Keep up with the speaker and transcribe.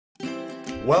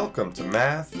Welcome to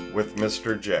Math with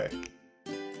Mr. J.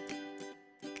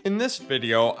 In this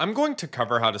video, I'm going to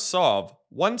cover how to solve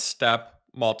one-step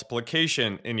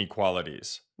multiplication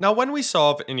inequalities. Now, when we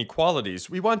solve inequalities,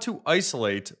 we want to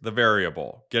isolate the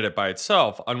variable, get it by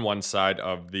itself on one side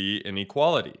of the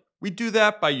inequality. We do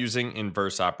that by using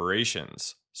inverse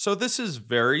operations. So this is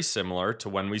very similar to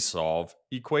when we solve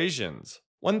equations.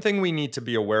 One thing we need to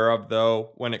be aware of,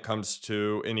 though, when it comes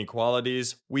to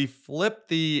inequalities, we flip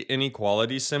the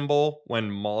inequality symbol when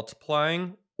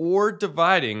multiplying or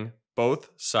dividing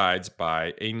both sides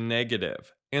by a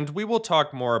negative. And we will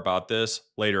talk more about this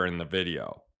later in the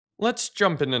video. Let's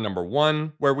jump into number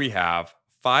 1, where we have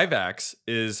 5x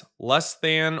is less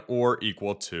than or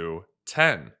equal to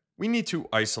 10. We need to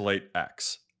isolate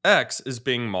x. X is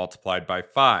being multiplied by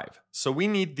 5, so we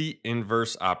need the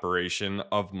inverse operation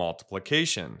of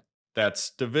multiplication.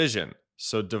 That's division.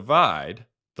 So divide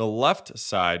the left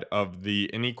side of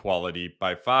the inequality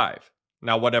by 5.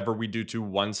 Now, whatever we do to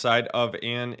one side of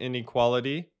an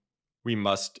inequality, we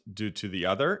must do to the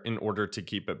other in order to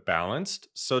keep it balanced.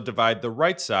 So divide the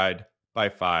right side by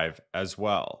 5 as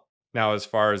well. Now, as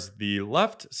far as the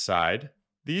left side,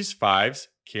 these 5s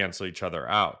cancel each other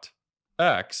out.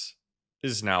 X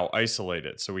is now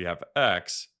isolated. So we have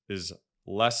x is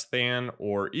less than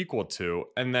or equal to,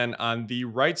 and then on the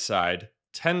right side,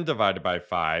 10 divided by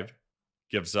 5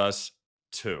 gives us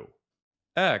 2.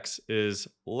 X is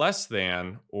less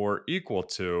than or equal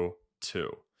to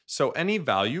 2. So any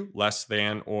value less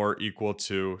than or equal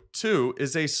to 2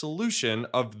 is a solution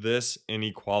of this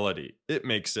inequality. It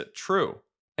makes it true.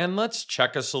 And let's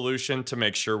check a solution to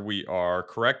make sure we are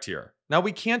correct here. Now,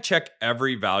 we can't check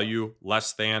every value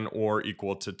less than or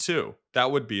equal to 2. That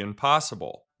would be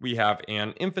impossible. We have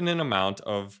an infinite amount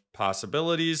of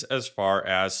possibilities as far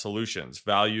as solutions,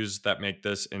 values that make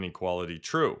this inequality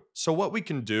true. So what we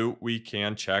can do, we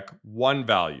can check one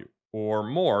value, or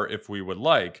more if we would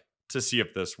like, to see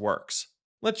if this works.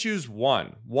 Let's use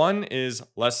 1. 1 is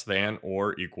less than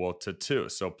or equal to 2.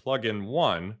 So plug in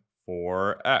 1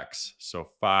 for x. So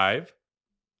 5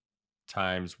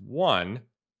 times 1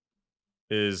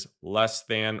 is less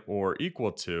than or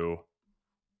equal to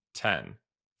 10.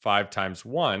 5 times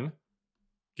 1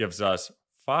 gives us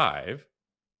 5,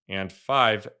 and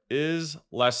 5 is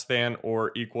less than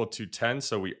or equal to 10,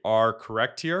 so we are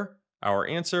correct here. Our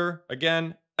answer,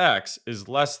 again, x is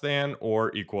less than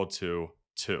or equal to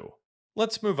 2.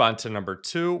 Let's move on to number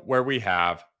 2, where we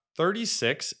have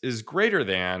 36 is greater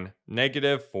than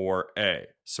negative 4a.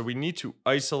 So we need to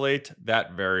isolate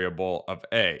that variable of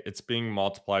a. It's being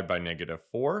multiplied by negative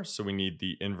 4, so we need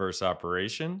the inverse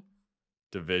operation,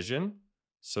 division.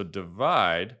 So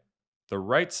divide the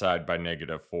right side by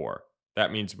negative 4.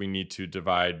 That means we need to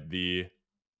divide the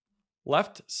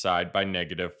left side by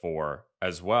negative 4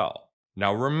 as well.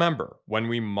 Now remember, when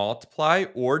we multiply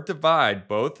or divide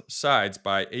both sides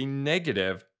by a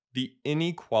negative, the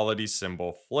inequality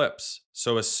symbol flips.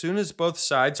 So as soon as both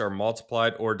sides are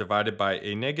multiplied or divided by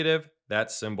a negative, that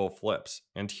symbol flips.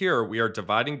 And here we are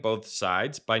dividing both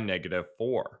sides by negative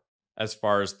 4. As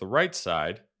far as the right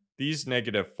side, these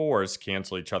negative 4s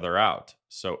cancel each other out.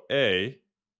 So a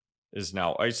is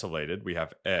now isolated. We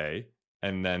have a,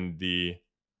 and then the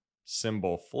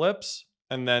symbol flips,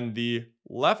 and then the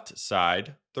left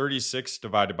side, 36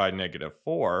 divided by negative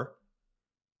 4,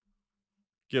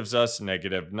 gives us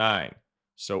negative 9.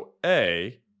 So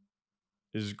a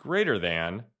is greater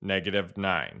than negative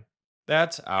 9.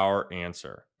 That's our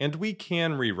answer. And we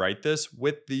can rewrite this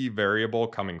with the variable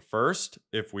coming first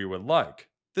if we would like.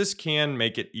 This can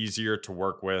make it easier to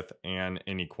work with an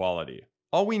inequality.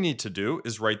 All we need to do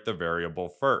is write the variable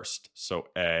first. So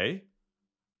a.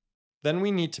 Then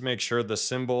we need to make sure the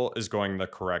symbol is going the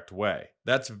correct way.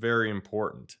 That's very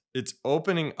important. It's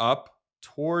opening up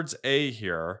towards a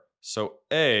here, so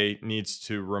a needs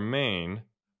to remain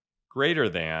greater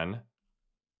than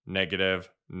negative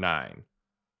 9.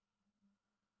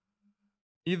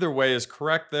 Either way is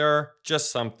correct there,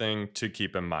 just something to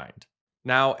keep in mind.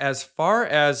 Now, as far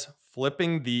as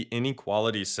flipping the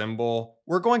inequality symbol,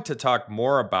 we're going to talk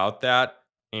more about that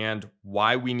and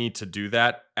why we need to do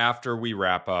that after we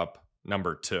wrap up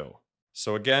number 2.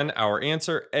 So again, our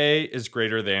answer, a is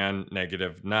greater than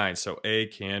negative 9. So a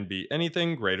can be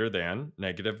anything greater than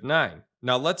negative 9.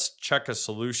 Now let's check a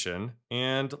solution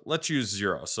and let's use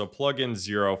 0. So plug in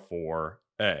 0 for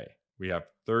a. We have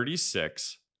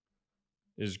 36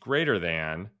 is greater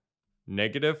than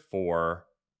negative 4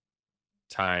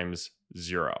 times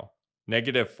 0.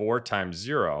 Negative 4 times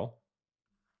 0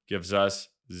 gives us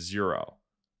 0.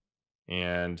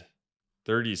 And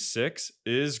 36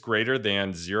 is greater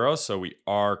than 0, so we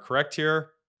are correct here.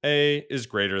 A is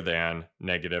greater than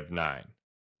negative 9.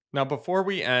 Now, before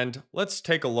we end, let's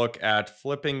take a look at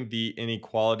flipping the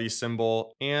inequality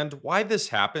symbol and why this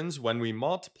happens when we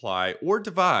multiply or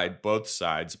divide both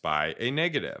sides by a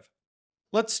negative.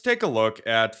 Let's take a look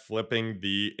at flipping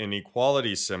the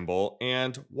inequality symbol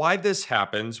and why this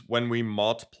happens when we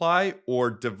multiply or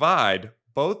divide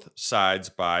both sides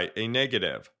by a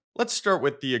negative. Let's start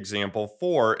with the example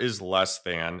 4 is less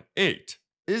than 8.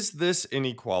 Is this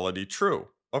inequality true?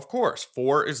 Of course,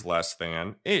 4 is less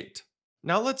than 8.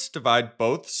 Now let's divide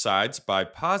both sides by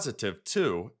positive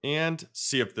 2 and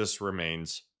see if this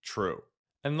remains true.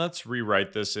 And let's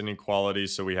rewrite this inequality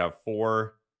so we have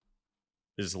 4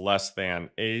 is less than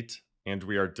 8, and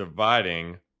we are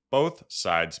dividing both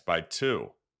sides by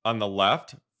 2. On the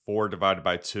left, 4 divided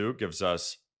by 2 gives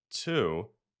us 2,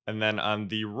 and then on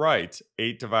the right,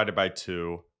 8 divided by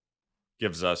 2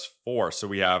 gives us 4. So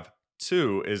we have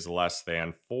 2 is less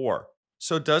than 4.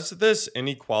 So does this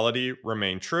inequality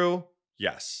remain true?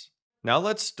 Yes. Now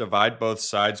let's divide both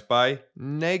sides by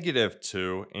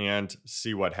 -2 and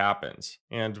see what happens.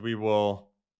 And we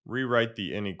will rewrite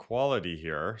the inequality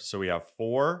here. So we have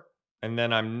 4, and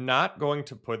then I'm not going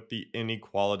to put the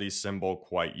inequality symbol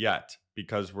quite yet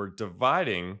because we're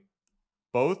dividing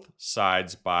both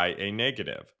sides by a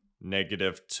negative,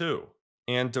 -2.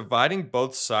 And dividing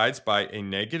both sides by a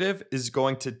negative is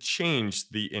going to change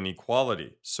the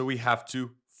inequality. So we have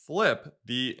to flip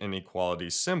the inequality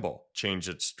symbol, change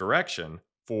its direction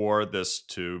for this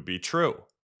to be true.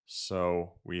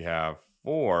 So we have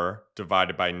 4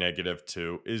 divided by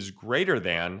 -2 is greater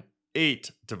than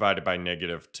 8 divided by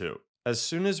 -2. As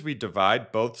soon as we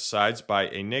divide both sides by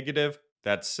a negative,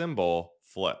 that symbol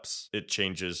flips. It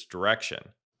changes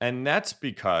direction. And that's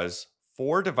because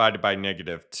 4 divided by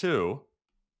 -2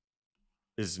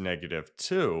 is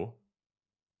 -2,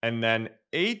 and then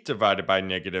 8 divided by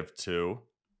 -2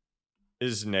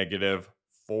 is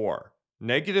 -4.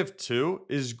 -2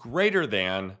 is greater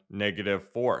than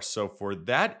 -4. So for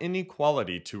that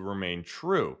inequality to remain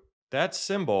true, that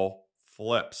symbol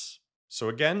flips. So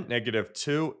again,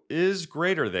 -2 is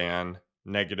greater than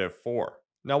 -4.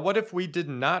 Now what if we did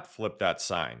not flip that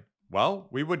sign? Well,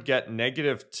 we would get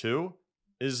 -2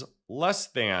 is less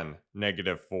than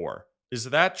 -4.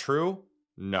 Is that true?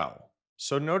 No.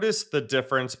 So notice the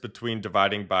difference between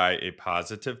dividing by a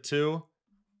positive 2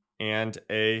 and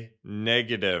a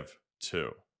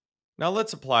 -2. Now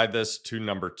let's apply this to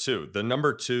number 2, the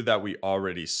number 2 that we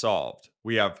already solved.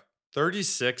 We have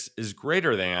 36 is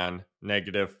greater than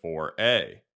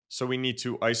 -4a. So we need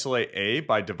to isolate a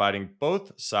by dividing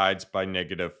both sides by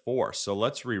 -4. So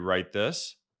let's rewrite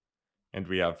this. And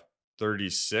we have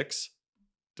 36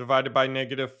 divided by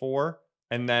 -4.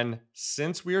 And then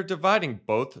since we are dividing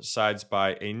both sides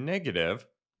by a negative,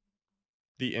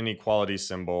 the inequality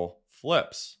symbol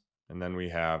flips. And then we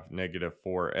have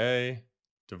 -4a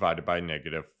divided by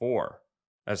 -4.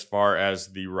 As far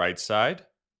as the right side,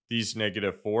 these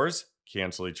 -4s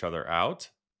cancel each other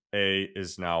out. A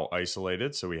is now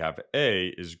isolated, so we have a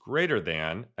is greater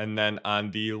than. And then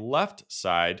on the left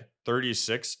side,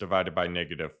 36 divided by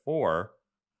 -4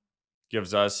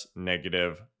 gives us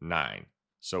 -9.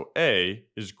 So a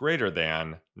is greater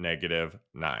than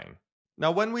 -9.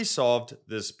 Now when we solved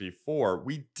this before,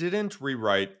 we didn't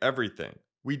rewrite everything.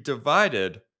 We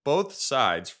divided both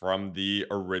sides from the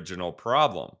original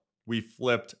problem. We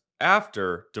flipped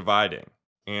after dividing,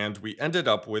 and we ended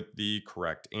up with the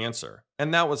correct answer.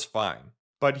 And that was fine.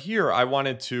 But here I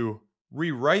wanted to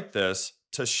rewrite this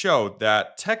to show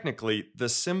that technically the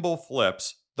symbol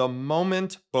flips the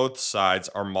moment both sides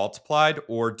are multiplied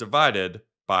or divided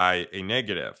by a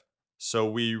negative. So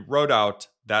we wrote out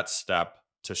that step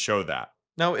to show that.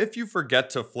 Now, if you forget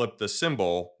to flip the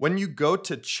symbol, when you go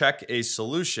to check a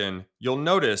solution, you'll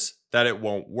notice that it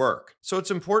won't work. So it's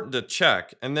important to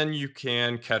check, and then you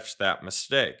can catch that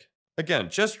mistake. Again,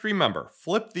 just remember,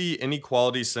 flip the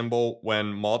inequality symbol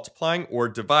when multiplying or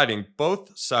dividing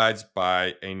both sides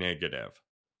by a negative.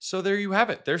 So there you have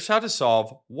it. There's how to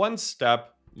solve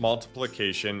one-step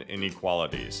multiplication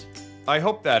inequalities. I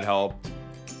hope that helped.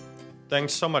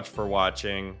 Thanks so much for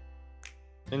watching.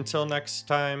 Until next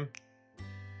time,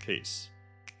 peace.